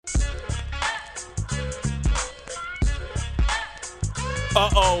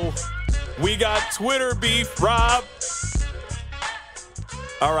Uh-oh. We got Twitter beef, Rob.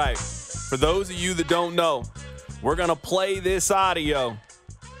 All right. For those of you that don't know, we're going to play this audio.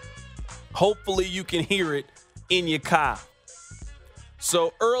 Hopefully you can hear it in your car.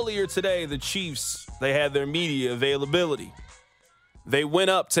 So earlier today, the Chiefs, they had their media availability. They went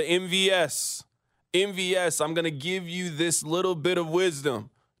up to MVS. MVS, I'm going to give you this little bit of wisdom.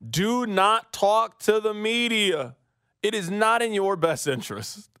 Do not talk to the media. It is not in your best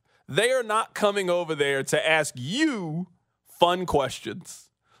interest. They are not coming over there to ask you fun questions.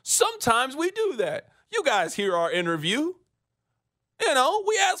 Sometimes we do that. You guys hear our interview. You know,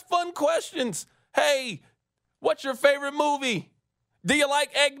 we ask fun questions. Hey, what's your favorite movie? Do you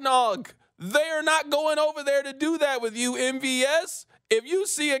like eggnog? They are not going over there to do that with you, MVS. If you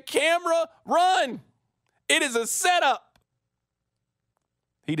see a camera, run. It is a setup.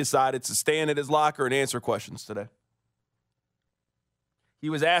 He decided to stand at his locker and answer questions today. He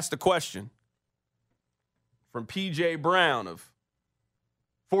was asked a question from P.J. Brown of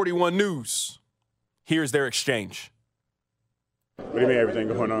 41 News. Here's their exchange. What do you mean everything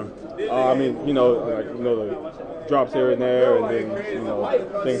going on? The drops here and there, and then,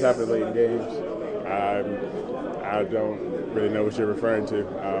 things happen late in games. I don't really know what you're referring to.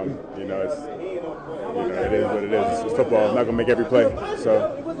 It is what it is. It's football. I'm not going to make every play.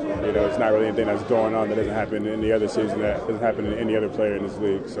 So, it's not really anything that's going on that doesn't happen in any other season, that doesn't happen in any other player in this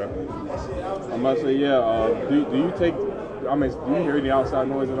league. So, I must say, do you hear any outside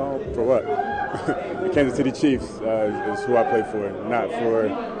noise at all? For what? The Kansas City Chiefs is who I play for, not for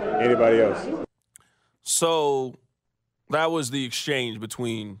anybody else. So that was the exchange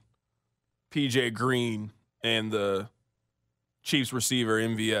between P.J. Green and the Chiefs receiver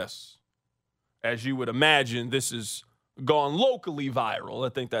MVS. As you would imagine, this has gone locally viral. I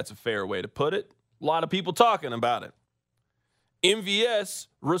think that's a fair way to put it. A lot of people talking about it. MVS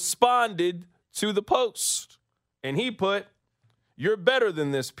responded to the post, and he put, "You're better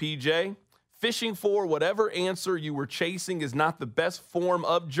than this, PJ. Fishing for whatever answer you were chasing is not the best form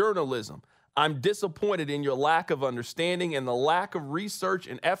of journalism. I'm disappointed in your lack of understanding and the lack of research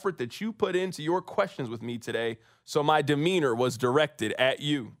and effort that you put into your questions with me today, so my demeanor was directed at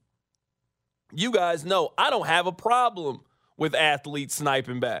you." You guys know I don't have a problem with athletes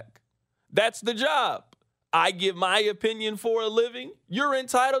sniping back. That's the job. I give my opinion for a living. You're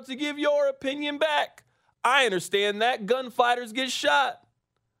entitled to give your opinion back. I understand that gunfighters get shot.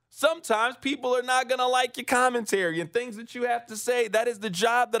 Sometimes people are not going to like your commentary and things that you have to say. That is the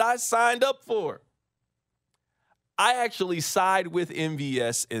job that I signed up for. I actually side with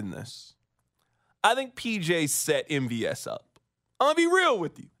MVS in this. I think PJ set MVS up. I'm going to be real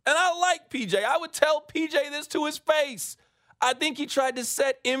with you. And I like PJ. I would tell PJ this to his face. I think he tried to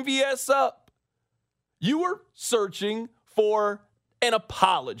set MVS up. You were searching for an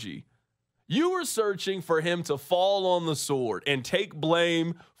apology. You were searching for him to fall on the sword and take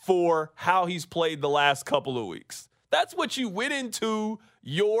blame for how he's played the last couple of weeks. That's what you went into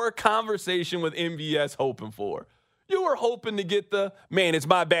your conversation with MVS hoping for. You were hoping to get man, it's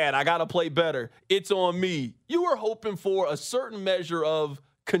my bad. I got to play better. It's on me. You were hoping for a certain measure of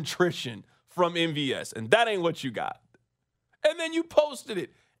contrition from MVS, and that ain't what you got. And then you posted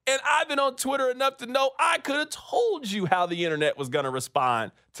it. And I've been on Twitter enough to know I could have told you how the internet was going to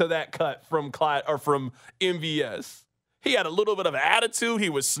respond to that cut from Clyde or from MVS. He had a little bit of an attitude. He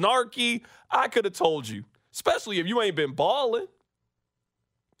was snarky. I could have told you, especially if you ain't been balling.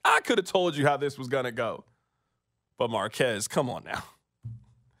 I could have told you how this was going to go. But Marquez, come on now.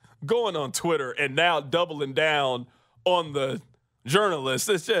 Going on Twitter and now doubling down on the journalists,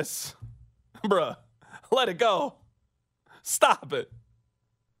 it's just, bruh, let it go. Stop it.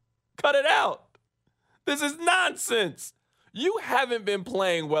 Cut it out. This is nonsense. You haven't been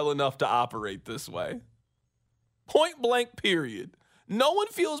playing well enough to operate this way. Point blank, period. No one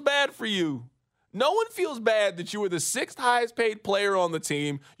feels bad for you. No one feels bad that you were the 6th highest paid player on the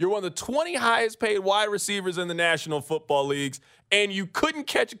team. You're one of the 20 highest paid wide receivers in the National Football Leagues, and you couldn't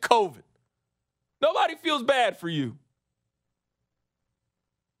catch COVID. Nobody feels bad for you.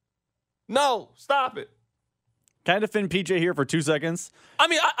 No, stop it. Can I defend PJ here for 2 seconds? I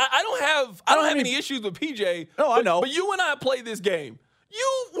mean, I don't have any issues with PJ. No, I know. But you and I played this game.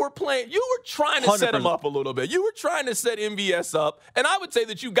 You were trying to set him 100%. up a little bit. You were trying to set MVS up, and I would say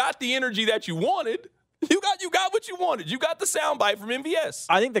that you got the energy that you wanted. You got what you wanted. You got the soundbite from MVS.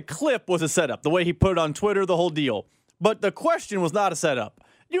 I think the clip was a setup, the way he put it on Twitter, the whole deal. But the question was not a setup.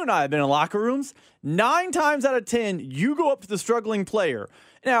 You and I have been in locker rooms. 9 times out of 10, you go up to the struggling player.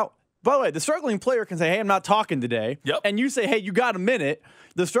 Now, By the way, the struggling player can say, hey, I'm not talking today. Yep. And you say, hey, you got a minute.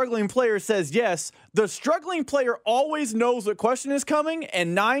 The struggling player says yes. The struggling player always knows what question is coming.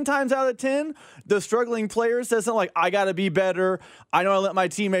 And 9 times out of 10, the struggling player says something like, I got to be better. I know I let my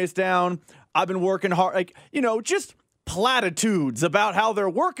teammates down. I've been working hard. Like, just platitudes about how they're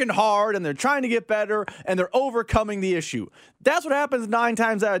working hard and they're trying to get better and they're overcoming the issue. That's what happens 9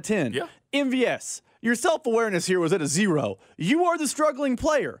 times out of 10. Yeah. MVS. Your self-awareness here was at a 0. You are the struggling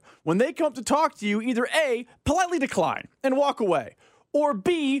player. When they come up to talk to you, either A, politely decline and walk away, or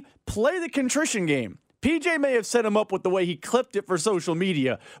B, play the contrition game. PJ may have set him up with the way he clipped it for social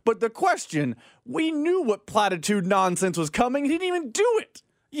media, but the question, we knew what platitude nonsense was coming. He didn't even do it.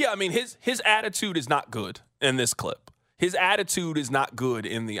 Yeah, I mean, his attitude is not good in this clip. His attitude is not good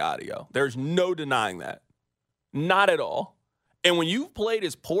in the audio. There's no denying that. Not at all. And when you've played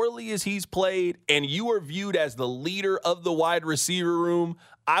as poorly as he's played and you are viewed as the leader of the wide receiver room,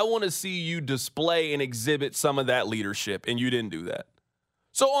 I want to see you display and exhibit some of that leadership, and you didn't do that.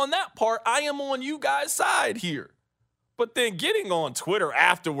 So on that part, I am on you guys' side here. But then getting on Twitter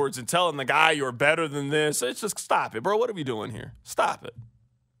afterwards and telling the guy you're better than this, it's just stop it, bro. What are we doing here? Stop it.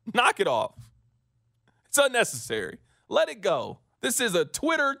 Knock it off. It's unnecessary. Let it go. This is a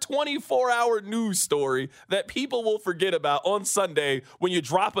Twitter 24-hour news story that people will forget about on Sunday when you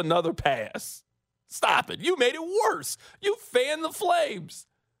drop another pass. Stop it. You made it worse. You fanned the flames.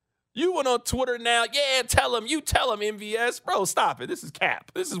 You went on Twitter now. Yeah, tell him. You tell him, MVS. Bro, stop it. This is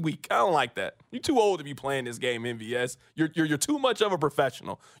cap. This is weak. I don't like that. You're too old to be playing this game, MVS. You're too much of a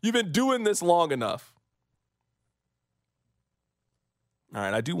professional. You've been doing this long enough. All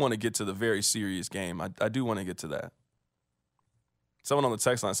right, I do want to get to the very serious game. I do want to get to that. Someone on the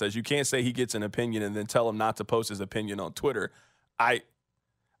text line says, you can't say he gets an opinion and then tell him not to post his opinion on Twitter.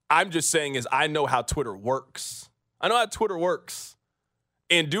 I'm just saying is I know how Twitter works. I know how Twitter works.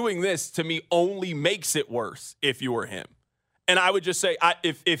 And doing this, to me, only makes it worse if you were him. And I would just say,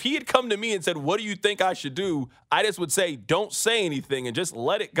 if he had come to me and said, what do you think I should do? I just would say, don't say anything and just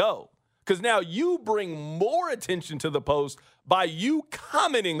let it go. Because now you bring more attention to the post by you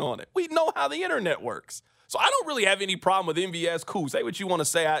commenting on it. We know how the internet works. So I don't really have any problem with MVS. Cool, say what you want to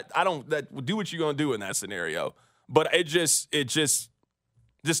say. I don't do what you're going to do in that scenario. But it just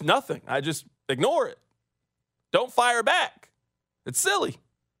nothing. I just ignore it. Don't fire back. It's silly.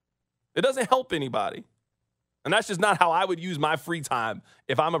 It doesn't help anybody. And that's just not how I would use my free time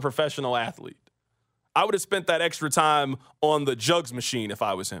if I'm a professional athlete. I would have spent that extra time on the jugs machine if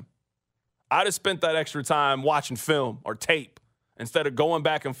I was him. I'd have spent that extra time watching film or tape instead of going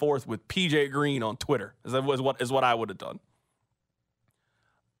back and forth with PJ Green on Twitter, is what I would have done.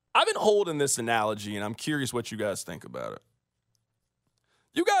 I've been holding this analogy, and I'm curious what you guys think about it.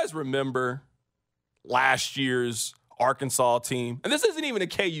 You guys remember last year's Arkansas team? And this isn't even a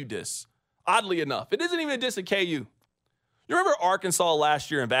KU diss, oddly enough. It isn't even a diss at KU. You remember Arkansas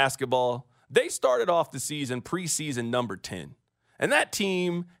last year in basketball? They started off the season preseason number 10, and that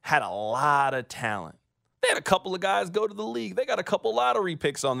team had a lot of talent. They had a couple of guys go to the league. They got a couple lottery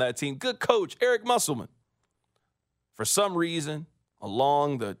picks on that team. Good coach, Eric Musselman. For some reason,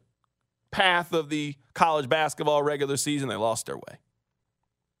 along the path of the college basketball regular season, they lost their way.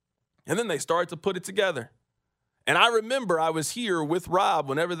 And then they started to put it together. And I remember I was here with Rob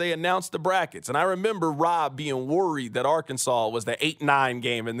whenever they announced the brackets. And I remember Rob being worried that Arkansas was the 8-9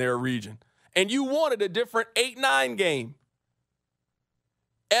 game in their region. And you wanted a different 8-9 game.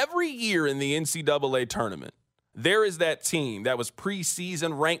 Every year in the NCAA tournament, there is that team that was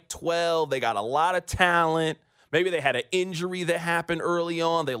preseason ranked 12. They got a lot of talent. Maybe they had an injury that happened early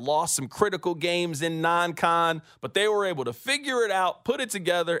on. They lost some critical games in non-con, but they were able to figure it out, put it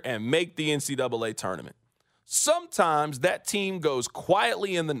together, and make the NCAA tournament. Sometimes that team goes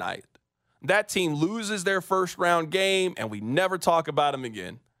quietly in the night. That team loses their first-round game, and we never talk about them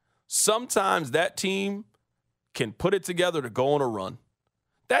again. Sometimes that team can put it together to go on a run.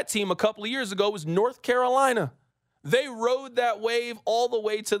 That team a couple of years ago was North Carolina. They rode that wave all the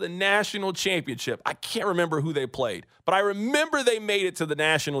way to the national championship. I can't remember who they played, but I remember they made it to the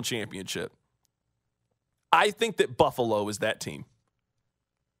national championship. I think that Buffalo is that team.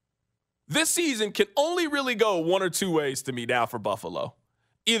 This season can only really go one or two ways to me now for Buffalo.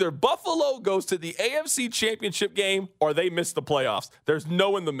 Either Buffalo goes to the AFC championship game or they miss the playoffs. There's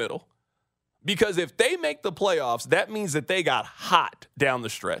no in the middle. Because if they make the playoffs, that means that they got hot down the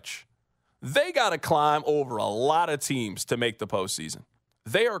stretch. They got to climb over a lot of teams to make the postseason.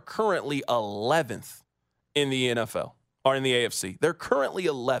 They are currently 11th in the NFL, or in the AFC. They're currently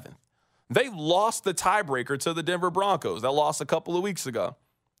 11th. They lost the tiebreaker to the Denver Broncos. That lost a couple of weeks ago.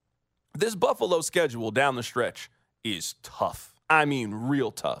 This Buffalo schedule down the stretch is tough. I mean,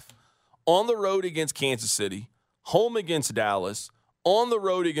 real tough. on the road against Kansas City, home against Dallas, on the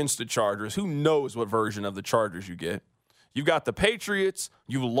road against the Chargers. Who knows what version of the Chargers you get? You've got the Patriots.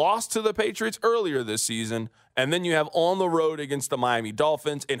 You lost to the Patriots earlier this season. And then you have on the road against the Miami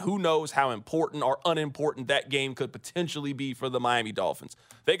Dolphins. And who knows how important or unimportant that game could potentially be for the Miami Dolphins.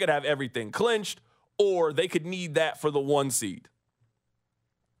 They could have everything clinched, or they could need that for the 1 seed.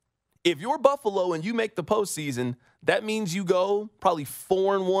 If you're Buffalo and you make the postseason, that means you go probably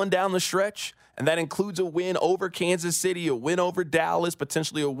 4-1 down the stretch. And that includes a win over Kansas City, a win over Dallas,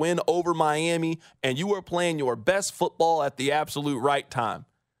 potentially a win over Miami, and you are playing your best football at the absolute right time.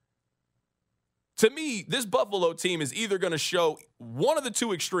 To me, this Buffalo team is either going to show one of the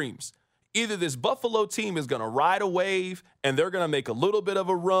two extremes. Either this Buffalo team is going to ride a wave and they're going to make a little bit of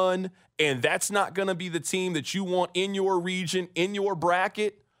a run, and that's not going to be the team that you want in your region, in your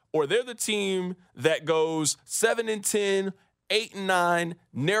bracket, or they're the team that goes 7-10, 8-9,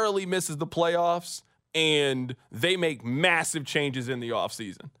 narrowly misses the playoffs, and they make massive changes in the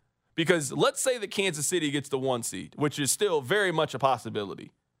offseason. Because let's say that Kansas City gets the 1 seed, which is still very much a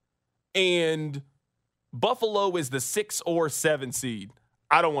possibility, and Buffalo is the 6 or 7 seed.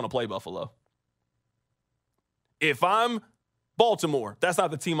 I don't want to play Buffalo. If I'm Baltimore, that's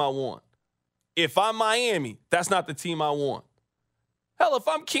not the team I want. If I'm Miami, that's not the team I want. Hell, if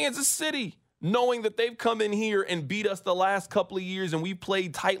I'm Kansas City, knowing that they've come in here and beat us the last couple of years and we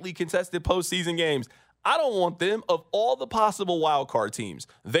played tightly contested postseason games, I don't want them. Of all the possible wild card teams,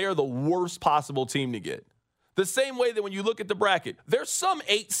 they are the worst possible team to get. The same way that when you look at the bracket, there's some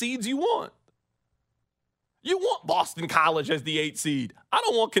 8 seeds you want. You want Boston College as the 8 seed. I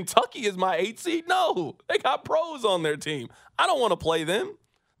don't want Kentucky as my 8 seed. No, they got pros on their team. I don't want to play them.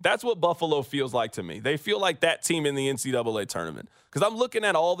 That's what Buffalo feels like to me. They feel like that team in the NCAA tournament. Because I'm looking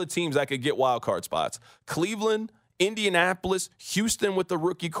at all the teams that could get wild card spots. Cleveland, Indianapolis, Houston with the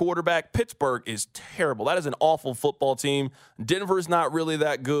rookie quarterback. Pittsburgh is terrible. That is an awful football team. Denver's not really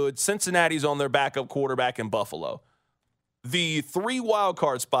that good. Cincinnati's on their backup quarterback in Buffalo. The 3 wild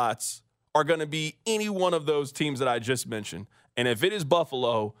card spots are going to be any one of those teams that I just mentioned. And if it is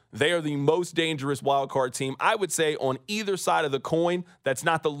Buffalo, they are the most dangerous wild card team, I would say, on either side of the coin that's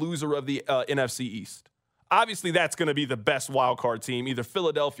not the loser of the NFC East. Obviously, that's going to be the best wild card team, either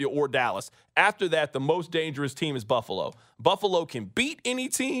Philadelphia or Dallas. After that, the most dangerous team is Buffalo. Buffalo can beat any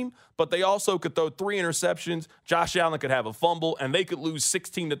team, but they also could throw 3 interceptions. Josh Allen could have a fumble, and they could lose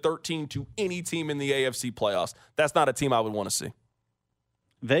 16-13 to any team in the AFC playoffs. That's not a team I would want to see.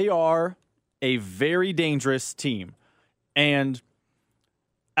 They are a very dangerous team. And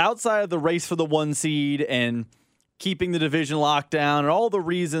outside of the race for the 1 seed and keeping the division locked down and all the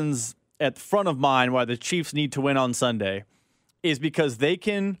reasons at the front of mind why the Chiefs need to win on Sunday is because they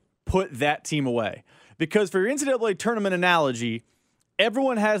can put that team away. Because for your NCAA tournament analogy,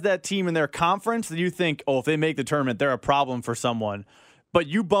 everyone has that team in their conference that you think, oh, if they make the tournament, they're a problem for someone. But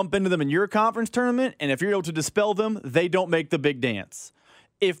you bump into them in your conference tournament, and if you're able to dispel them, they don't make the big dance.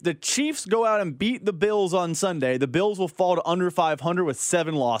 If the Chiefs go out and beat the Bills on Sunday, the Bills will fall to under 500 with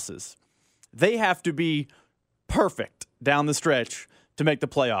 7 losses. They have to be perfect down the stretch to make the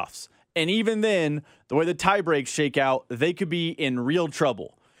playoffs. And even then, the way the tie breaks shake out, they could be in real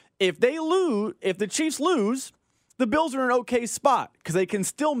trouble. If the Chiefs lose, the Bills are in an okay spot because they can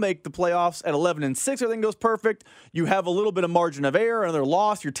still make the playoffs at 11-6. Everything goes perfect. You have a little bit of margin of error. Another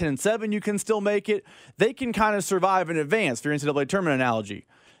loss, you're 10-7. You can still make it. They can kind of survive in advance for your NCAA tournament analogy.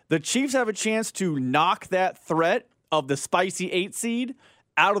 The Chiefs have a chance to knock that threat of the spicy 8 seed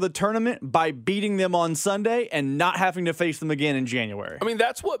out of the tournament by beating them on Sunday and not having to face them again in January. I mean,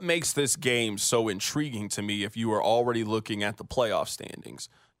 that's what makes this game so intriguing to me if you are already looking at the playoff standings.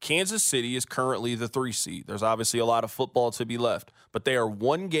 Kansas City is currently the 3 seed. There's obviously a lot of football to be left, but they are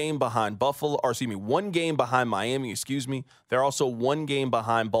 1 game behind 1 game behind Miami, They're also 1 game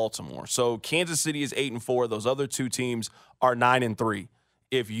behind Baltimore. So Kansas City is 8-4. Those other 2 teams are 9-3.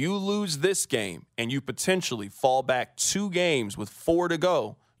 If you lose this game and you potentially fall back 2 games with 4 to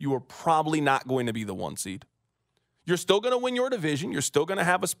go, you are probably not going to be the 1 seed. You're still going to win your division. You're still going to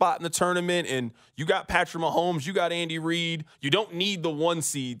have a spot in the tournament, and you got Patrick Mahomes, you got Andy Reid. You don't need the 1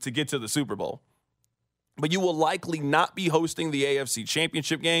 seed to get to the Super Bowl. But you will likely not be hosting the AFC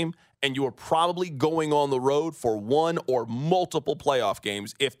Championship game, and you are probably going on the road for 1 or multiple playoff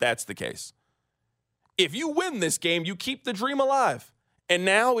games if that's the case. If you win this game, you keep the dream alive. And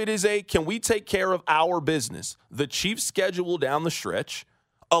now it is can we take care of our business? The Chiefs' schedule down the stretch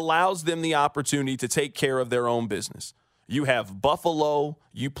allows them the opportunity to take care of their own business. You have Buffalo,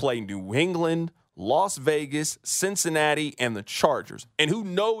 you play New England, Las Vegas, Cincinnati, and the Chargers. And who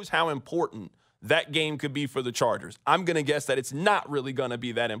knows how important that game could be for the Chargers. I'm going to guess that it's not really going to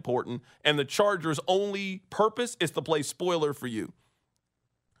be that important, and the Chargers' only purpose is to play spoiler for you.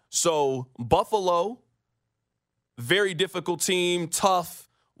 So Buffalo, very difficult team, tough.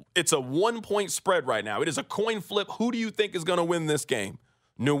 It's a 1-point spread right now. It is a coin flip. Who do you think is going to win this game?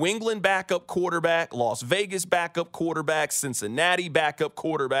 New England backup quarterback, Las Vegas backup quarterback, Cincinnati backup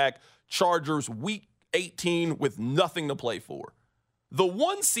quarterback, Chargers week 18 with nothing to play for. The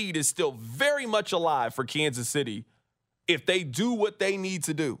 1 seed is still very much alive for Kansas City if they do what they need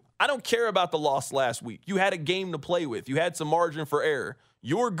to do. I don't care about the loss last week. You had a game to play with. You had some margin for error.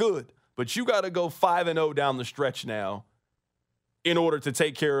 You're good, but you got to go 5-0 down the stretch now in order to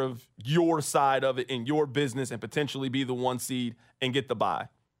take care of your side of it in your business and potentially be the 1 seed and get the bye.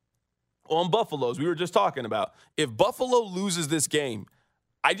 On Buffalo's, we were just talking about, if Buffalo loses this game,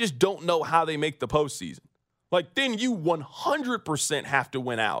 I just don't know how they make the postseason. Like, then you 100% have to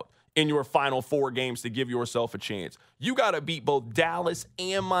win out in your final 4 games to give yourself a chance. You got to beat both Dallas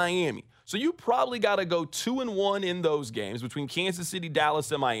and Miami. So you probably got to go 2-1 in those games between Kansas City,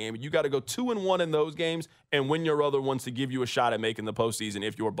 Dallas, and Miami. You got to go 2-1 in those games and win your other ones to give you a shot at making the postseason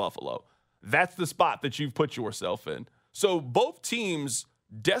if you're Buffalo. That's the spot that you've put yourself in. So both teams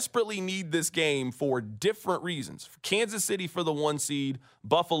desperately need this game for different reasons. Kansas City for the 1 seed,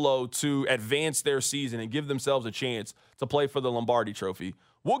 Buffalo to advance their season and give themselves a chance to play for the Lombardi Trophy.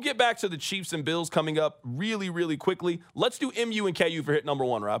 We'll get back to the Chiefs and Bills coming up really, really quickly. Let's do MU and KU for hit number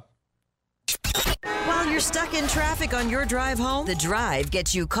 1, Rob. While you're stuck in traffic on your drive home, The Drive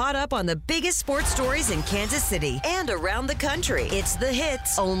gets you caught up on the biggest sports stories in Kansas City and around the country. It's the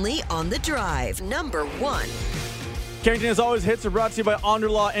hits, only on The Drive. Number 1. Carrington, as always, hits are brought to you by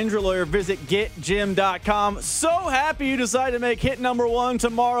Underlaw Injury Lawyer. Visit getjim.com. So happy you decided to make hit number 1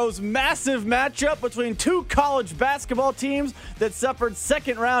 tomorrow's massive matchup between 2 college basketball teams that suffered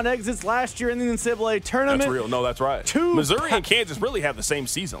second-round exits last year in the NCAA tournament. That's real. No, that's right. Missouri and Kansas really had the same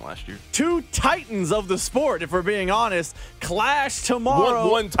season last year. 2 titans of the sport, if we're being honest, clash tomorrow.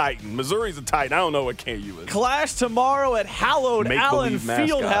 One titan. Missouri's a titan. I don't know what KU is. Clash tomorrow at hallowed Allen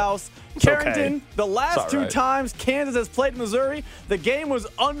Fieldhouse. Carrington, okay. The last 2 times Kansas has played Missouri, the game was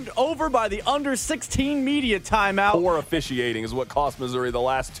over by the under-16 media timeout. Poor officiating is what cost Missouri the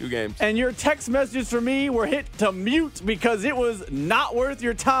last 2 games. And your text messages for me were hit to mute because it was not worth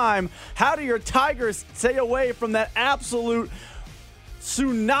your time. How do your Tigers stay away from that absolute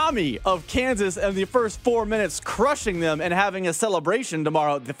tsunami of Kansas in the first 4 minutes, crushing them and having a celebration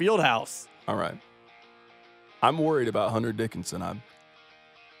tomorrow at the Fieldhouse? All right. I'm worried about Hunter Dickinson.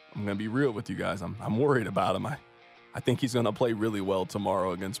 I'm going to be real with you guys. I'm worried about him. I think he's going to play really well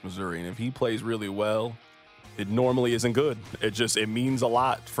tomorrow against Missouri. And if he plays really well, it normally isn't good. It means a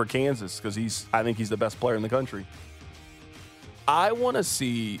lot for Kansas because I think he's the best player in the country. I want to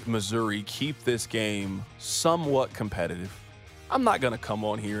see Missouri keep this game somewhat competitive. I'm not going to come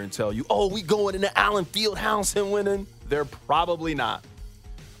on here and tell you, we going into Allen Fieldhouse and winning. They're probably not.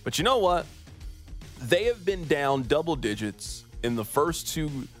 But you know what? They have been down double digits in the first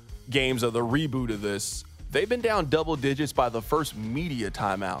 2 games of the reboot of this. They've been down double digits by the first media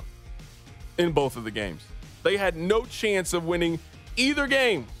timeout in both of the games. They had no chance of winning either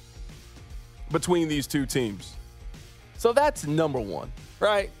game between these 2 teams. So that's number 1,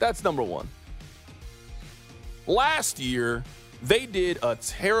 right? That's number 1. Last year, they did a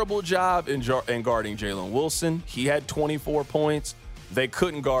terrible job in guarding Jalen Wilson. He had 24 points. They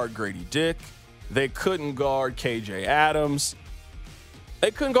couldn't guard Grady Dick. They couldn't guard KJ Adams. They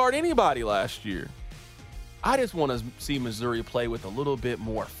couldn't guard anybody last year. I just want to see Missouri play with a little bit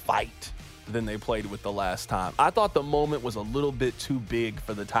more fight than they played with the last time. I thought the moment was a little bit too big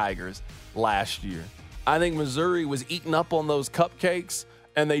for the Tigers last year. I think Missouri was eating up on those cupcakes,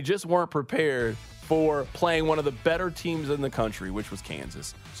 and they just weren't prepared for playing one of the better teams in the country, which was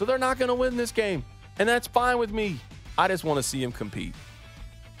Kansas. So they're not going to win this game, and that's fine with me. I just want to see them compete.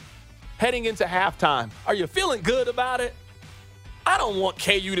 Heading into halftime, are you feeling good about it? I don't want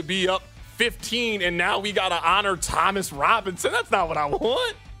KU to be up 15 and now we got to honor Thomas Robinson. That's not what I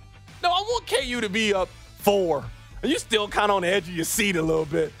want. No, I want KU to be up 4. And you're still kind of on the edge of your seat a little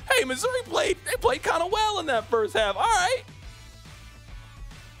bit. Hey, Missouri played kind of well in that first half. All right.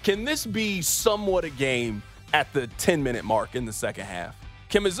 Can this be somewhat a game at the 10-minute mark in the second half?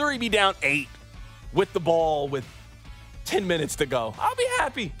 Can Missouri be down 8 with the ball with 10 minutes to go? I'll be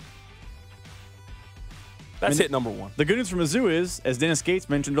happy. That's hit number 1. The good news for Mizzou is, as Dennis Gates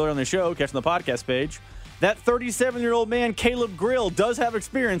mentioned earlier on the show, catching the podcast page, that 37-year-old man, Caleb Grill, does have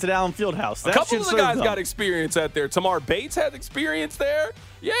experience at Allen Fieldhouse. A couple of the guys got experience out there. Tamar Bates has experience there.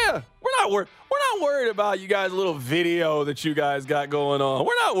 Yeah, we're not worried about you guys' little video that you guys got going on.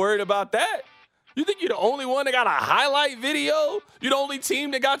 We're not worried about that. You think you're the only one that got a highlight video? You're the only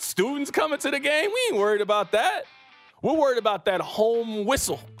team that got students coming to the game? We ain't worried about that. We're worried about that home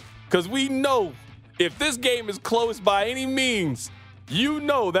whistle. Because we know if this game is close by any means, you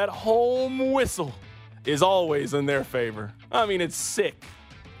know that home whistle is always in their favor. I mean, it's sick.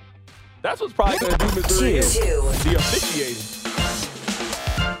 That's what's probably going to do Missouri in. The officiating.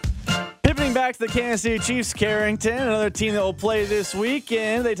 Pivoting back to the Kansas City Chiefs, Carrington, another team that will play this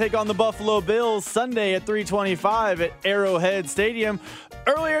weekend. They take on the Buffalo Bills Sunday at 3:25 at Arrowhead Stadium.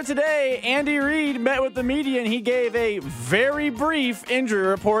 Earlier today, Andy Reid met with the media, and he gave a very brief injury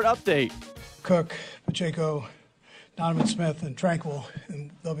report update. Cook, Pacheco, Donovan Smith, and Tranquil,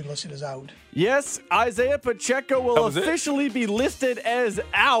 and they'll be listed as out. Yes, Isaiah Pacheco will officially be listed as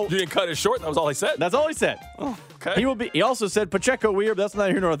out. You didn't cut it short? That was all he said? That's all he said. Oh, okay. He also said Pacheco weird, but that's not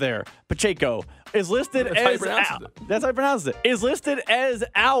here nor there. Pacheco is listed as out. That's how I pronounce it. Is listed as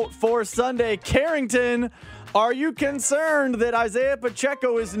out for Sunday. Carrington, are you concerned that Isaiah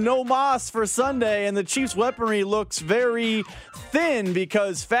Pacheco is no mas for Sunday and the Chiefs' weaponry looks very thin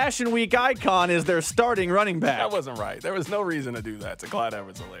because Fashion Week icon is their starting running back? That wasn't right. There was no reason to do that to Clyde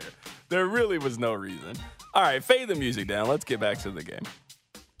Edwards-Helaire. There really was no reason. All right, fade the music down. Let's get back to the game.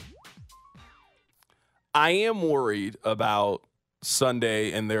 I am worried about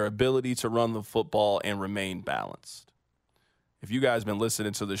Sunday and their ability to run the football and remain balanced. If you guys been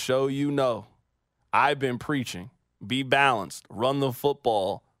listening to the show, you know I've been preaching, be balanced, run the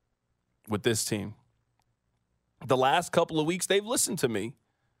football with this team. The last couple of weeks, they've listened to me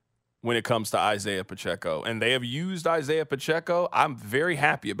when it comes to Isaiah Pacheco, and they have used Isaiah Pacheco. I'm very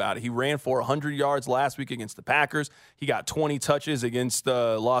happy about it. He ran for 100 yards last week against the Packers. He got 20 touches against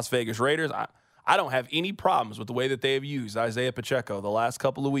the Las Vegas Raiders. I don't have any problems with the way that they have used Isaiah Pacheco the last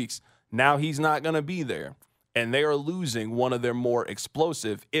couple of weeks. Now he's not going to be there, and they are losing one of their more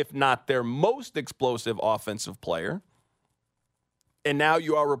explosive, if not their most explosive offensive player. And now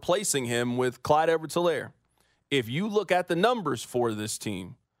you are replacing him with Clyde Edwards-Helaire. If you look at the numbers for this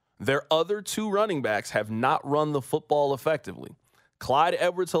team, their other two running backs have not run the football effectively. Clyde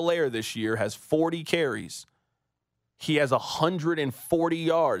Edwards-Helaire this year has 40 carries. He has 140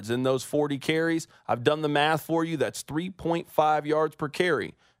 yards in those 40 carries. I've done the math for you. That's 3.5 yards per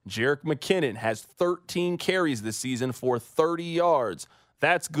carry. Jerick McKinnon has 13 carries this season for 30 yards.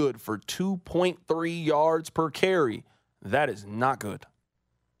 That's good for 2.3 yards per carry. That is not good.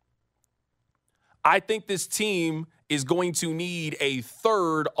 I think this team is going to need a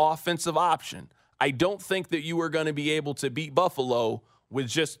third offensive option. I don't think that you are going to be able to beat Buffalo with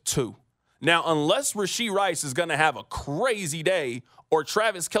just two. Now, unless Rashee Rice is going to have a crazy day or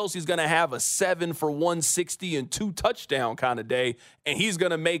Travis Kelce is going to have a 7 for 160 and 2 touchdown kind of day, and he's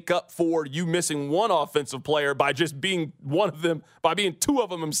going to make up for you missing one offensive player by just being one of them, by being two of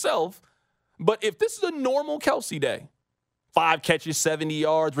them himself. But if this is a normal Kelce day, 5 catches, 70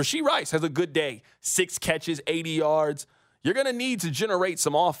 yards, Rashee Rice has a good day, 6 catches, 80 yards, you're going to need to generate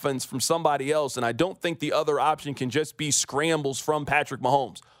some offense from somebody else, and I don't think the other option can just be scrambles from Patrick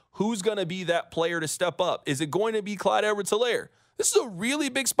Mahomes. Who's going to be that player to step up? Is it going to be Clyde Edwards-Helaire? This is a really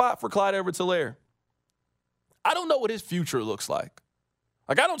big spot for Clyde Edwards-Helaire. I don't know what his future looks like.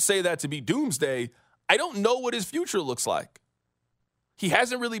 I don't say that to be doomsday. I don't know what his future looks like. He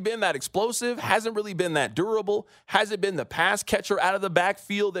hasn't really been that explosive, hasn't really been that durable, hasn't been the pass catcher out of the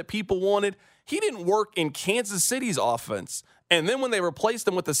backfield that people wanted. He didn't work in Kansas City's offense. And then when they replaced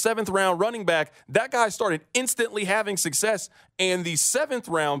him with the 7th-round running back, that guy started instantly having success, and the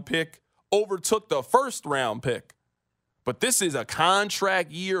 7th-round pick overtook the 1st-round pick. But this is a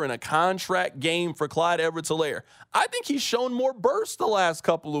contract year and a contract game for Clyde Edwards-Helaire. I think he's shown more burst the last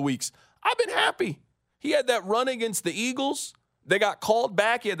couple of weeks. I've been happy. He had that run against the Eagles. They got called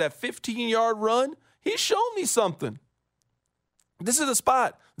back. He had that 15-yard run. He's shown me something. This is the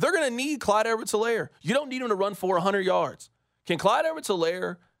spot. They're going to need Clyde Edwards-Helaire. You don't need him to run for 100 yards. Can Clyde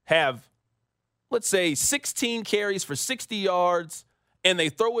Edwards-Helaire have, let's say, 16 carries for 60 yards, and they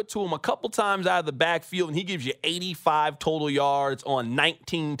throw it to him a couple times out of the backfield, and he gives you 85 total yards on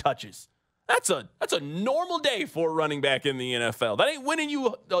 19 touches? That's a normal day for a running back in the NFL. That ain't winning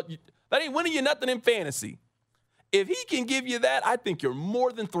you nothing in fantasy. If he can give you that, I think you're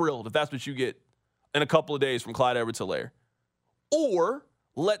more than thrilled if that's what you get in a couple of days from Clyde Edwards-Helaire. Or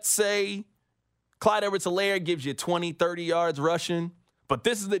let's say Clyde Edwards-Helaire gives you 20, 30 yards rushing, but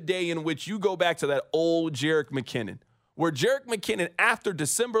this is the day in which you go back to that old Jerick McKinnon, where Jerick McKinnon, after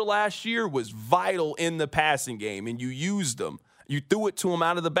December last year, was vital in the passing game, and you used him. You threw it to him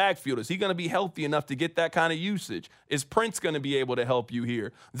out of the backfield. Is he going to be healthy enough to get that kind of usage? Is Prince going to be able to help you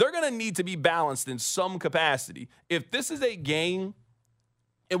here? They're going to need to be balanced in some capacity. If this is a game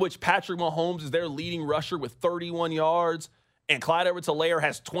in which Patrick Mahomes is their leading rusher with 31 yards, and Clyde Edwards-Helaire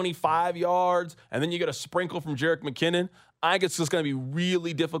has 25 yards, and then you get a sprinkle from Jerick McKinnon, I think it's just going to be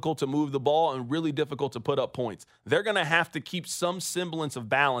really difficult to move the ball and really difficult to put up points. They're going to have to keep some semblance of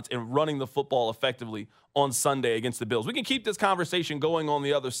balance in running the football effectively on Sunday against the Bills. We can keep this conversation going on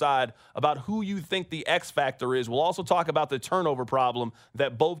the other side about who you think the X factor is. We'll also talk about the turnover problem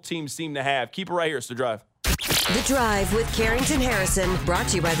that both teams seem to have. Keep it right here. It's The Drive. The Drive with Carrington Harrison, brought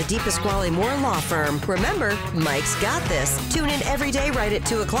to you by the DePasquale Moore Law Firm. Remember, Mike's got this. Tune in every day right at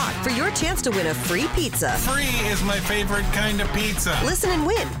 2 o'clock for your chance to win a free pizza. Free is my favorite kind of pizza. Listen and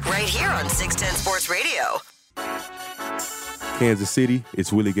win right here on 610 Sports Radio. Kansas City,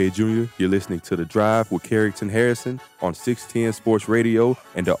 it's Willie Gay Jr. You're listening to The Drive with Carrington Harrison on 610 Sports Radio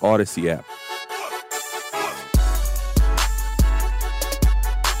and the Odyssey app.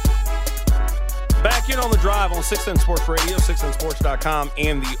 Back in on The Drive on 610 Sports Radio, 610sports.com,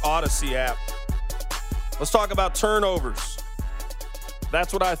 and the Odyssey app. Let's talk about turnovers.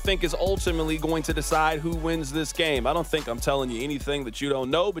 That's what I think is ultimately going to decide who wins this game. I don't think I'm telling you anything that you don't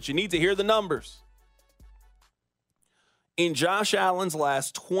know, but you need to hear the numbers. In Josh Allen's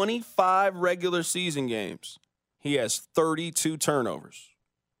last 25 regular season games, he has 32 turnovers.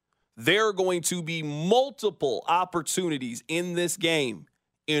 There are going to be multiple opportunities in this game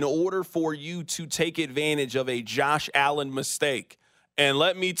in order for you to take advantage of a Josh Allen mistake. And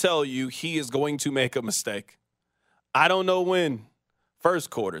let me tell you, he is going to make a mistake. I don't know when. First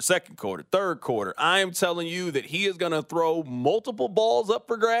quarter, second quarter, third quarter. I am telling you that he is going to throw multiple balls up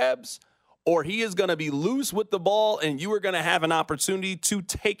for grabs, or he is going to be loose with the ball, and you are going to have an opportunity to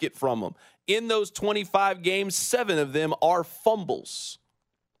take it from him. In those 25 games, 7 of them are fumbles.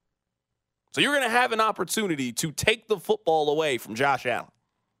 So you're going to have an opportunity to take the football away from Josh Allen.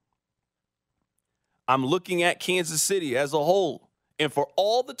 I'm looking at Kansas City as a whole. And for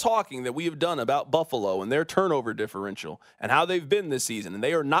all the talking that we have done about Buffalo and their turnover differential and how they've been this season, and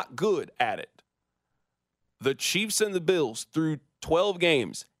they are not good at it, the Chiefs and the Bills through 12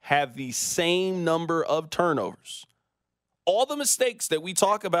 games have the same number of turnovers. All the mistakes that we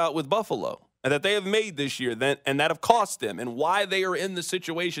talk about with Buffalo and that they have made this year and that have cost them, and why they are in the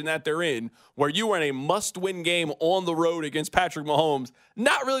situation that they're in, where you are in a must-win game on the road against Patrick Mahomes,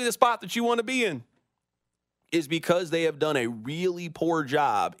 not really the spot that you want to be in, is because they have done a really poor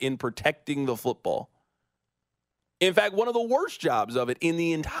job in protecting the football. In fact, one of the worst jobs of it in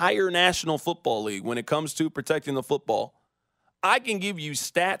the entire National Football League when it comes to protecting the football. I can give you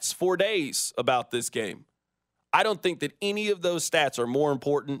stats for days about this game. I don't think that any of those stats are more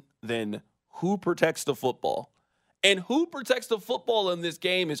important than who protects the football. And who protects the football in this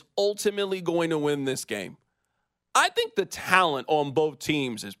game is ultimately going to win this game. I think the talent on both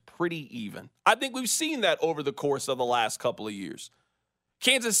teams is pretty even. I think we've seen that over the course of the last couple of years.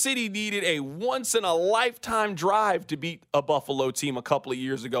 Kansas City needed a once-in-a-lifetime drive to beat a Buffalo team a couple of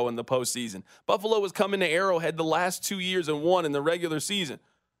years ago in the postseason. Buffalo was coming to Arrowhead the last 2 years and won in the regular season.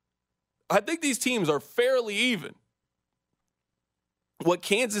 I think these teams are fairly even. What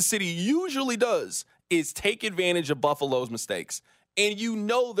Kansas City usually does is take advantage of Buffalo's mistakes. And you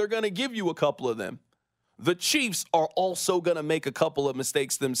know they're going to give you a couple of them. The Chiefs are also going to make a couple of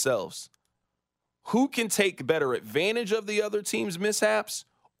mistakes themselves. Who can take better advantage of the other team's mishaps,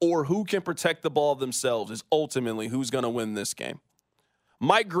 or who can protect the ball themselves is ultimately who's going to win this game.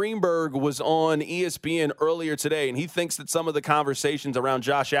 Mike Greenberg was on ESPN earlier today, and he thinks that some of the conversations around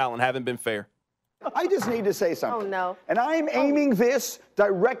Josh Allen haven't been fair. I just need to say something. Oh, no. And I'm aiming this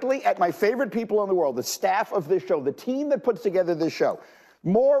directly at my favorite people in the world, the staff of this show, the team that puts together this show.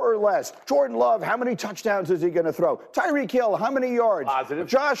 More or less. Jordan Love, how many touchdowns is he going to throw? Tyreek Hill, how many yards? Positive.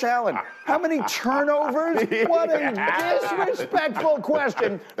 Josh Allen, how many turnovers? What a disrespectful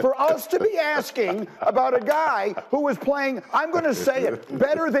question for us to be asking about a guy who was playing, I'm going to say it,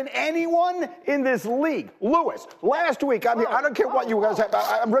 better than anyone in this league. Lewis, last week, I don't care what you guys have.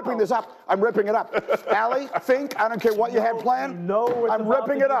 I'm ripping this up. I'm ripping it up. Allie, Fink, I don't care what you had planned. No, I'm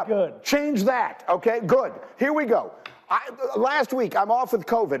ripping it up. Good. Change that, okay? Good. Here we go. Last week, I'm off with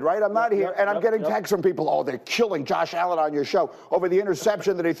COVID, right? I'm not here, and I'm getting texts from people, oh, they're killing Josh Allen on your show over the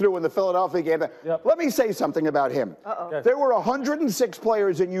interception that he threw in the Philadelphia game. Let me say something about him. There were 106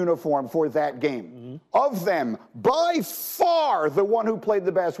 players in uniform for that game. Of them, by far, the one who played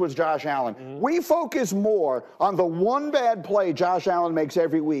the best was Josh Allen. We focus more on the one bad play Josh Allen makes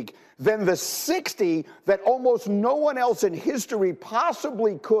every week than the 60 that almost no one else in history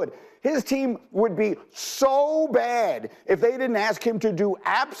possibly could. His team would be so bad if they didn't ask him to do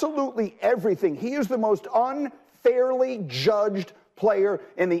absolutely everything. He is the most unfairly judged player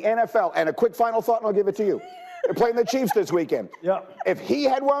in the NFL. And a quick final thought, and I'll give it to you. They're playing the Chiefs this weekend. Yeah. If he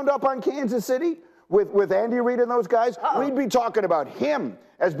had wound up on Kansas City with Andy Reid and those guys, we'd be talking about him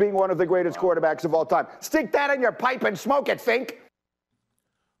as being one of the greatest quarterbacks of all time. Stick that in your pipe and smoke it, Fink.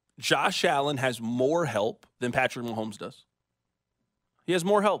 Josh Allen has more help than Patrick Mahomes does. He has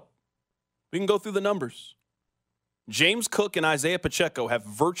more help. We can go through the numbers. James Cook and Isaiah Pacheco have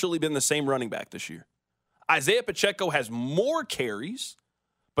virtually been the same running back this year. Isaiah Pacheco has more carries,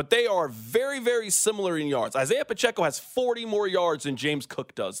 but they are very, very similar in yards. Isaiah Pacheco has 40 more yards than James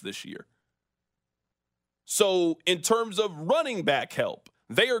Cook does this year. So in terms of running back help,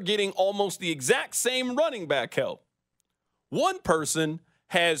 they are getting almost the exact same running back help. One person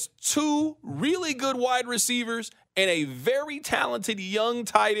has 2 really good wide receivers and a very talented young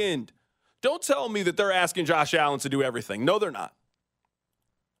tight end. Don't tell me that they're asking Josh Allen to do everything. No, they're not.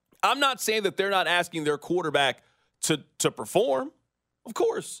 I'm not saying that they're not asking their quarterback to perform. Of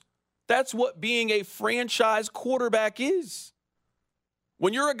course. That's what being a franchise quarterback is.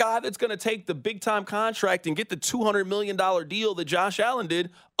 When you're a guy that's going to take the big-time contract and get the $200 million deal that Josh Allen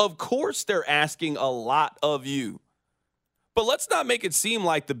did, of course they're asking a lot of you. But let's not make it seem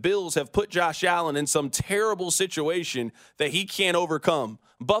like the Bills have put Josh Allen in some terrible situation that he can't overcome.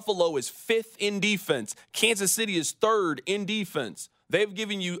 Buffalo is 5th in defense. Kansas City is 3rd in defense. They've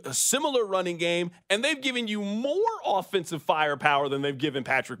given you a similar running game, and they've given you more offensive firepower than they've given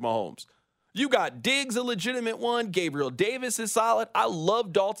Patrick Mahomes. You got Diggs, a legitimate one. Gabriel Davis is solid. I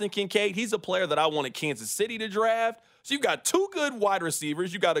love Dalton Kincaid. He's a player that I wanted Kansas City to draft. So you got 2 good wide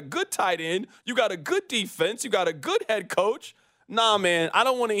receivers. You got a good tight end. You got a good defense. You got a good head coach. Nah, man, I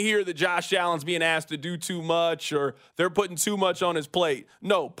don't want to hear that Josh Allen's being asked to do too much or they're putting too much on his plate.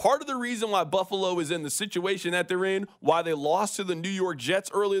 No, part of the reason why Buffalo is in the situation that they're in, why they lost to the New York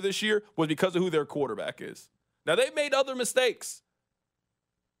Jets earlier this year, was because of who their quarterback is. Now, they've made other mistakes,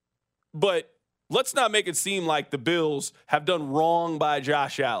 but let's not make it seem like the Bills have done wrong by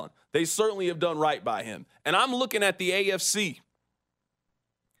Josh Allen. They certainly have done right by him. And I'm looking at the AFC,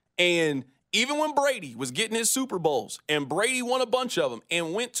 and even when Brady was getting his Super Bowls, and Brady won a bunch of them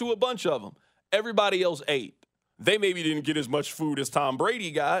and went to a bunch of them, everybody else ate. They maybe didn't get as much food as Tom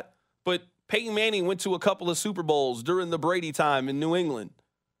Brady got, but Peyton Manning went to a couple of Super Bowls during the Brady time in New England.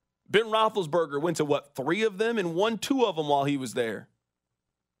 Ben Roethlisberger went to, 3 of them and won 2 of them while he was there.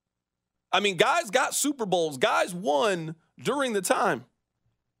 I mean, guys got Super Bowls. Guys won during the time.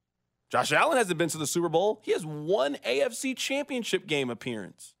 Josh Allen hasn't been to the Super Bowl. He has 1 AFC championship game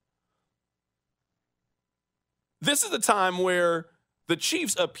appearance. This is the time where the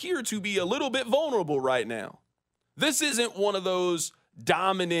Chiefs appear to be a little bit vulnerable right now. This isn't one of those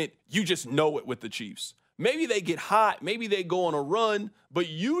dominant, you just know it with the Chiefs. Maybe they get hot, maybe they go on a run, but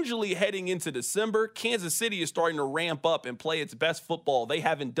usually heading into December, Kansas City is starting to ramp up and play its best football. They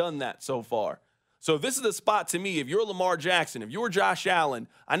haven't done that so far. So this is the spot to me. If you're Lamar Jackson, if you're Josh Allen,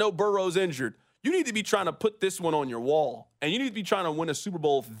 I know Burrow's injured, you need to be trying to put this one on your wall, and you need to be trying to win a Super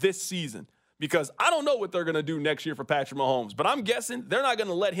Bowl this season. Because I don't know what they're going to do next year for Patrick Mahomes, but I'm guessing they're not going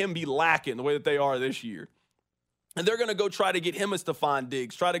to let him be lacking the way that they are this year. And they're going to go try to get him a Stephon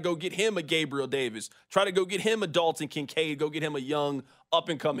Diggs, try to go get him a Gabriel Davis, try to go get him a Dalton Kincaid, go get him a young,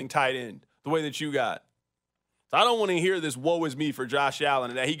 up-and-coming tight end, the way that you got. So I don't want to hear this woe is me for Josh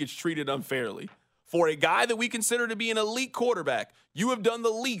Allen and that he gets treated unfairly. For a guy that we consider to be an elite quarterback, you have done the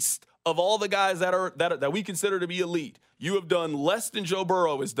least of all the guys that we consider to be elite. You have done less than Joe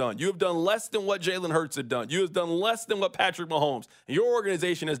Burrow has done. You have done less than what Jalen Hurts had done. You have done less than what Patrick Mahomes. And your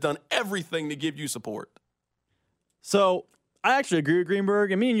organization has done everything to give you support. So I actually agree with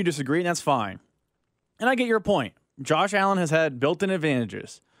Greenberg, and me and you disagree, and that's fine. And I get your point. Josh Allen has had built-in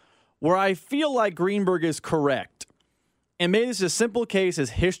advantages. Where I feel like Greenberg is correct, and maybe this is a simple case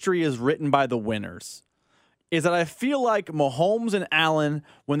as history is written by the winners, is that I feel like Mahomes and Allen,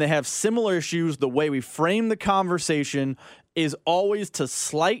 when they have similar issues, the way we frame the conversation is always to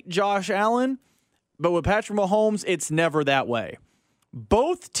slight Josh Allen, but with Patrick Mahomes, it's never that way.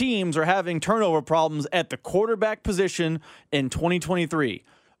 Both teams are having turnover problems at the quarterback position in 2023.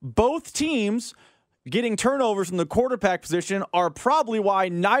 Both teams getting turnovers from the quarterback position are probably why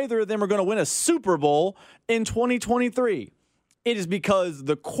neither of them are going to win a Super Bowl in 2023. It is because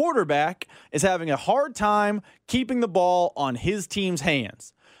the quarterback is having a hard time keeping the ball on his team's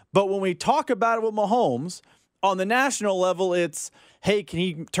hands. But when we talk about it with Mahomes, on the national level, it's, hey, can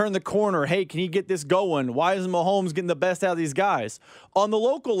he turn the corner? Hey, can he get this going? Why isn't Mahomes getting the best out of these guys? On the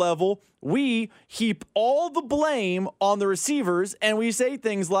local level, we heap all the blame on the receivers, and we say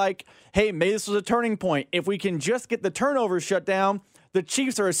things like, hey, maybe this was a turning point. If we can just get the turnovers shut down, the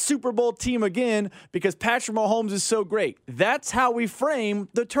Chiefs are a Super Bowl team again because Patrick Mahomes is so great. That's how we frame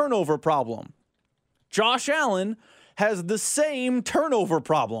the turnover problem. Josh Allen has the same turnover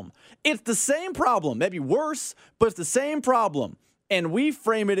problem. It's the same problem, maybe worse, but it's the same problem. And we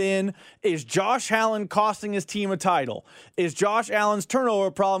frame it in, is Josh Allen costing his team a title? Is Josh Allen's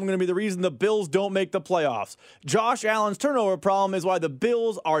turnover problem going to be the reason the Bills don't make the playoffs? Josh Allen's turnover problem is why the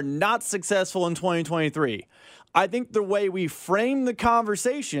Bills are not successful in 2023. I think the way we frame the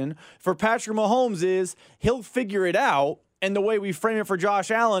conversation for Patrick Mahomes is he'll figure it out. And the way we frame it for Josh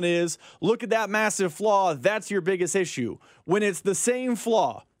Allen is, look at that massive flaw. That's your biggest issue. When it's the same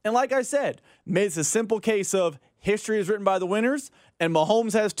flaw. And like I said, it's a simple case of history is written by the winners, and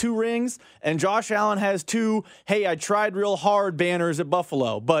Mahomes has 2 rings, and Josh Allen has 2, hey, I tried real hard banners at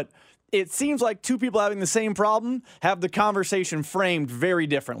Buffalo. But it seems like 2 people having the same problem have the conversation framed very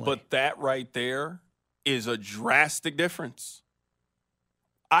differently. But that right there is a drastic difference.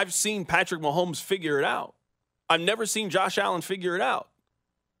 I've seen Patrick Mahomes figure it out. I've never seen Josh Allen figure it out.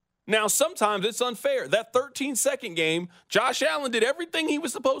 Now, sometimes it's unfair. That 13-second game, Josh Allen did everything he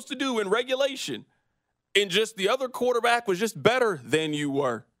was supposed to do in regulation. And just the other quarterback was just better than you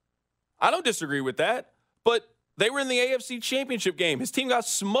were. I don't disagree with that. But they were in the AFC Championship game. His team got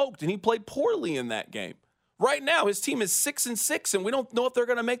smoked, and he played poorly in that game. Right now, his team is 6-6, and we don't know if they're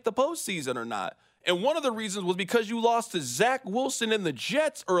going to make the postseason or not. And one of the reasons was because you lost to Zach Wilson and the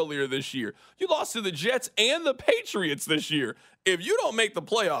Jets earlier this year. You lost to the Jets and the Patriots this year. If you don't make the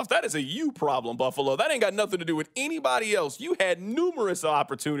playoffs, that is a you problem, Buffalo. That ain't got nothing to do with anybody else. You had numerous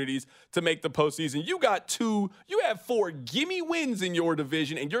opportunities to make the postseason. You got 2. You have 4 gimme wins in your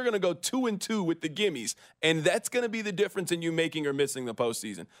division, and you're going to go 2-2 with the gimmies. And that's going to be the difference in you making or missing the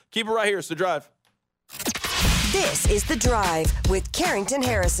postseason. Keep it right here. It's The Drive. This is The Drive with Carrington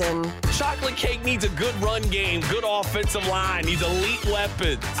Harrison. Chocolate Cake needs a good run game, good offensive line, needs elite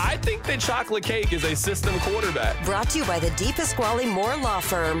weapons. I think that Chocolate Cake is a system quarterback. Brought to you by the DePasquale Moore Law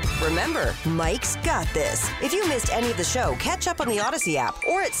Firm. Remember, Mike's got this. If you missed any of the show, catch up on the Odyssey app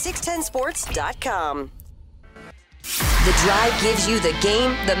or at 610sports.com. The Drive gives you the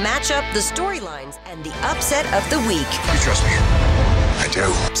game, the matchup, the storylines, and the upset of the week. You trust me? I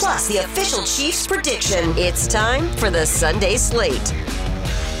do. Plus the official Chiefs prediction. It's time for the Sunday slate.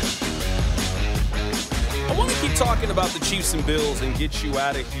 I want to keep talking about the Chiefs and Bills and get you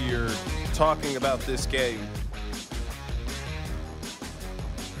out of here talking about this game.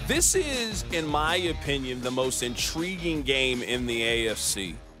 This is, in my opinion, the most intriguing game in the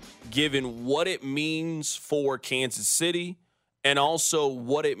AFC, given what it means for Kansas City and also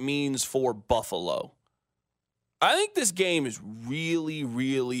what it means for Buffalo. I think this game is really,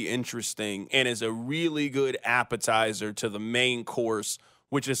 really interesting and is a really good appetizer to the main course,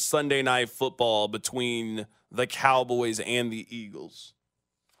 which is Sunday Night Football between the Cowboys and the Eagles.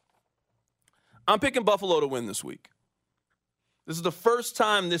 I'm picking Buffalo to win this week. This is the first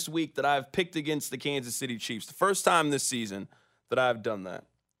time this week that I've picked against the Kansas City Chiefs. The first time this season that I've done that.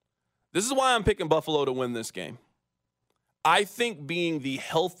 This is why I'm picking Buffalo to win this game. I think being the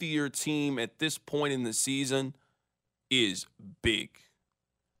healthier team at this point in the season is big.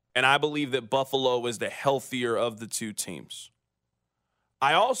 And I believe that Buffalo is the healthier of the 2 teams.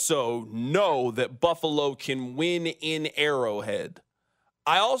 I also know that Buffalo can win in Arrowhead.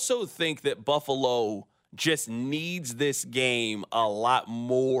 I also think that Buffalo just needs this game a lot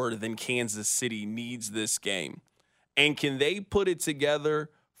more than Kansas City needs this game. And can they put it together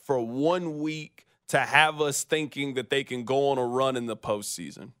for 1 week to have us thinking that they can go on a run in the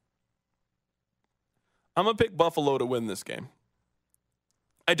postseason? I'm going to pick Buffalo to win this game.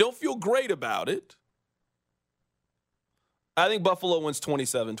 I don't feel great about it. I think Buffalo wins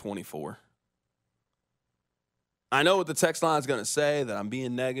 27-24. I know what the text line is going to say, that I'm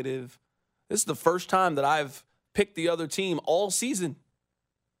being negative. This is the first time that I've picked the other team all season.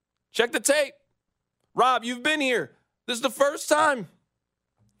 Check the tape. Rob, you've been here. This is the first time.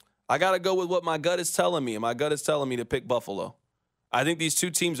 I got to go with what my gut is telling me, and my gut is telling me to pick Buffalo. I think these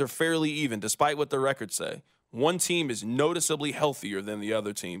 2 teams are fairly even, despite what the records say. One team is noticeably healthier than the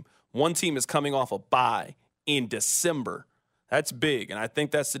other team. One team is coming off a bye in December. That's big, and I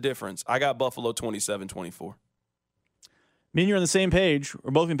think that's the difference. I got Buffalo 27-24. Me and you're on the same page.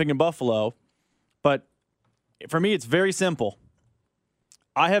 We're both picking Buffalo. But for me, it's very simple.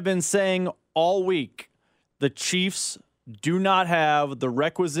 I have been saying all week the Chiefs do not have the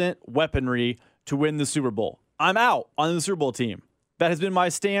requisite weaponry to win the Super Bowl. I'm out on the Super Bowl team. That has been my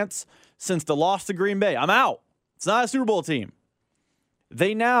stance since the loss to Green Bay. I'm out. It's not a Super Bowl team.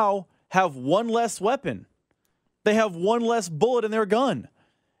 They now have one less weapon. They have one less bullet in their gun.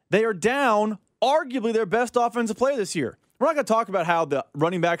 They are down arguably their best offensive player this year. We're not going to talk about how the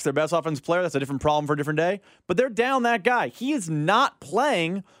running back's their best offensive player. That's a different problem for a different day. But they're down that guy. He is not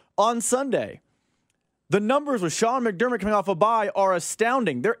playing on Sunday. The numbers with Sean McDermott coming off a bye are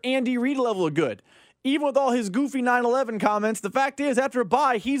astounding. They're Andy Reid level of good. Even with all his goofy 9/11 comments, the fact is, after a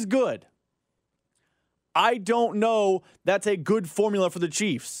bye, he's good. I don't know that's a good formula for the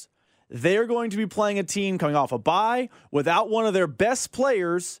Chiefs. They're going to be playing a team coming off a bye without one of their best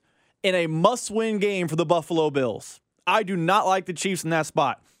players in a must-win game for the Buffalo Bills. I do not like the Chiefs in that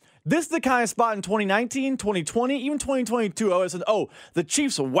spot. This is the kind of spot in 2019, 2020, even 2022. I always said, the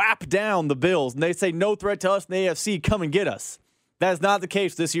Chiefs whap down the Bills, and they say no threat to us in the AFC, come and get us. That is not the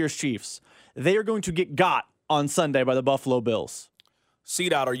case this year's Chiefs. They are going to get got on Sunday by the Buffalo Bills.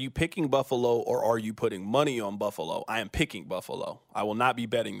 C-Dot, are you picking Buffalo or are you putting money on Buffalo? I am picking Buffalo. I will not be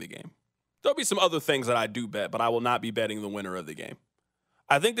betting the game. There'll be some other things that I do bet, but I will not be betting the winner of the game.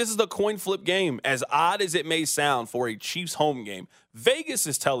 I think this is the coin flip game, as odd as it may sound for a Chiefs home game. Vegas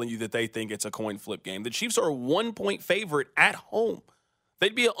is telling you that they think it's a coin flip game. The Chiefs are a 1-point favorite at home.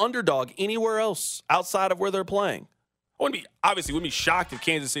 They'd be an underdog anywhere else outside of where they're playing. I wouldn't be shocked if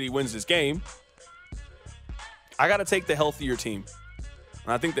Kansas City wins this game. I got to take the healthier team.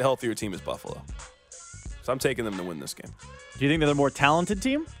 And I think the healthier team is Buffalo. So I'm taking them to win this game. Do you think they're the more talented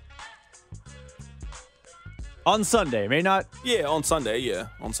team? On Sunday, may not? Yeah, on Sunday. Yeah,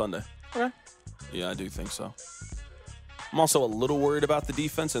 on Sunday. Okay. Yeah, I do think so. I'm also a little worried about the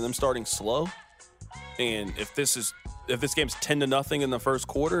defense and them starting slow. And if this game's 10-0 in the first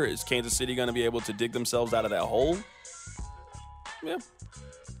quarter, is Kansas City going to be able to dig themselves out of that hole? Yeah.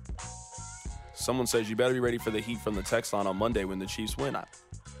 Someone says you better be ready for the heat from the text line on Monday when the Chiefs win.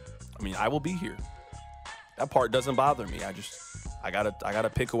 I will be here. That part doesn't bother me. I gotta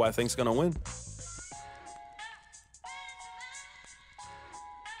pick who I think's gonna win.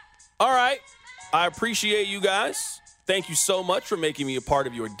 All right. I appreciate you guys. Thank you so much for making me a part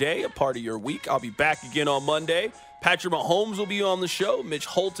of your day, a part of your week. I'll be back again on Monday. Patrick Mahomes will be on the show. Mitch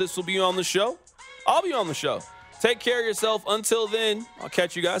Holthus will be on the show. I'll be on the show. Take care of yourself. Until then, I'll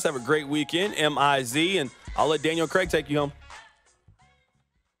catch you guys. Have a great weekend. M-I-Z, and I'll let Daniel Craig take you home.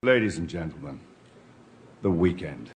 Ladies and gentlemen, the weekend.